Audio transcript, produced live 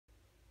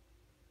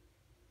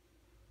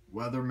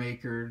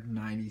WeatherMaker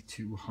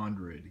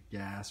 9200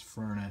 gas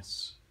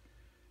furnace.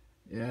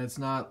 Yeah, it's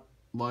not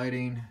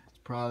lighting, it's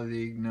probably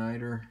the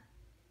igniter.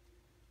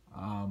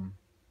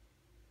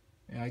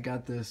 Yeah, I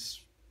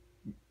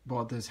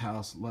bought this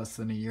house less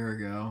than a year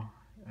ago,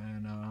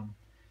 and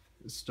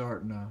it's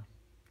starting to,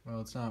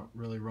 well, it's not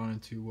really running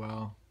too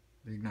well.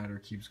 The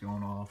igniter keeps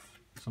going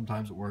off.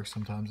 Sometimes it works,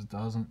 sometimes it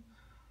doesn't.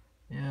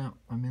 Yeah,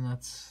 I mean,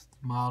 that's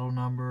the model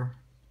number.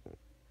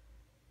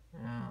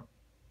 Yeah,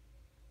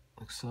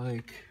 looks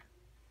like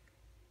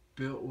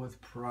built with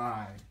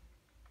pride.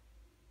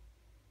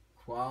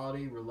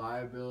 Quality,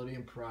 reliability,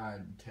 and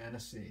pride in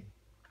Tennessee.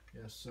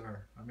 Yes,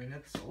 sir. I mean,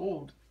 it's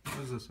old. What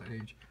is this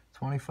age?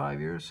 25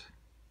 years?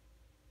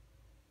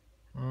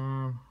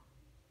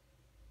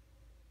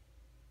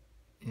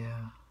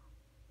 Yeah.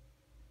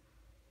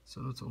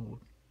 So it's old.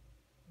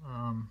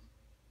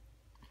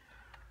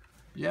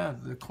 Yeah,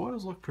 the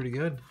coils look pretty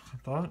good, I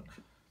thought.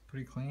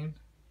 Pretty clean.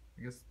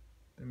 I guess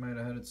they might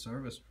have had it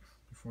serviced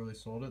before they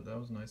sold it. That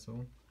was nice of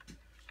them.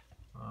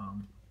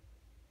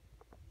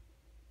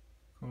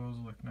 Coils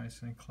look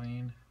nice and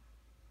clean.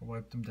 I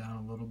wiped them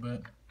down a little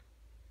bit.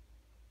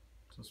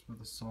 Just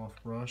with a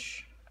soft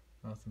brush.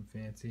 Nothing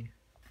fancy.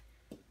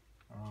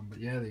 But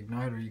yeah, the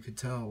igniter, you could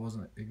tell it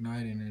wasn't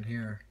igniting in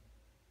here.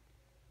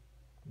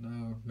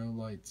 No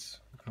lights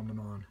coming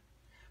on.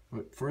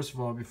 But first of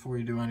all, before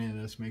you do any of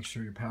this, make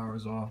sure your power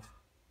is off.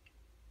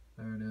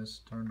 There it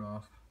is, turned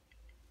off.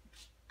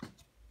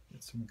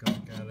 Get some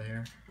gunk out of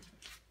here.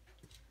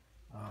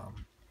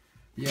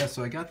 Yeah,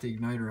 so I got the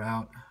igniter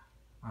out.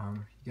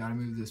 You gotta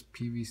move this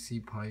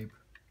PVC pipe.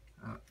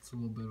 It's a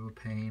little bit of a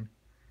pain.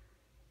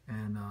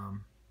 And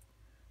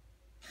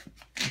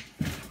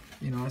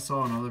you know, I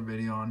saw another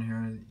video on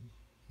here.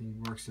 He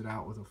works it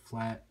out with a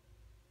flat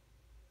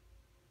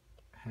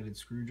headed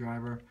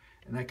screwdriver,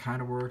 and that kind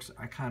of works.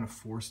 I kind of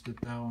forced it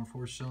though,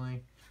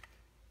 unfortunately,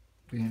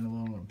 being a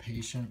little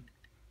impatient,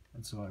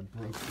 and so I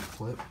broke the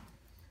clip.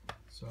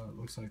 So it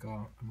looks like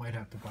I might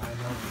have to buy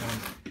another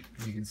one.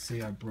 And you can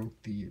see I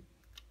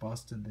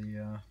busted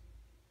the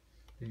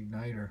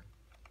igniter.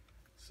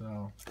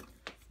 So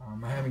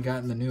I haven't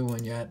gotten the new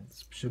one yet.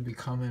 It should be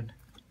coming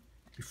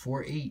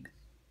before 8,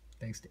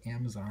 thanks to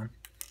Amazon.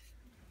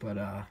 But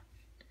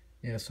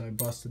yeah, so I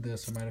busted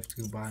this. I might have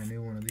to go buy a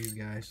new one of these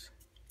guys.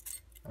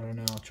 I don't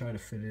know, I'll try to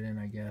fit it in,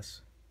 I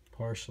guess.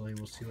 Partially,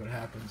 we'll see what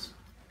happens.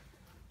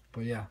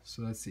 But yeah,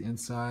 so that's the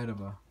inside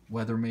of a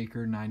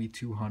WeatherMaker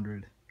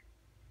 9200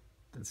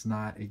 that's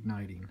not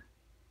igniting.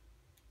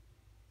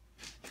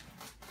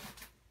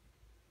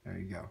 There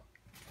you go.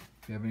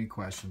 If you have any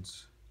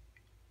questions,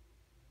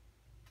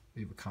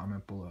 leave a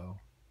comment below.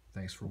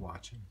 Thanks for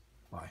watching.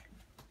 Bye.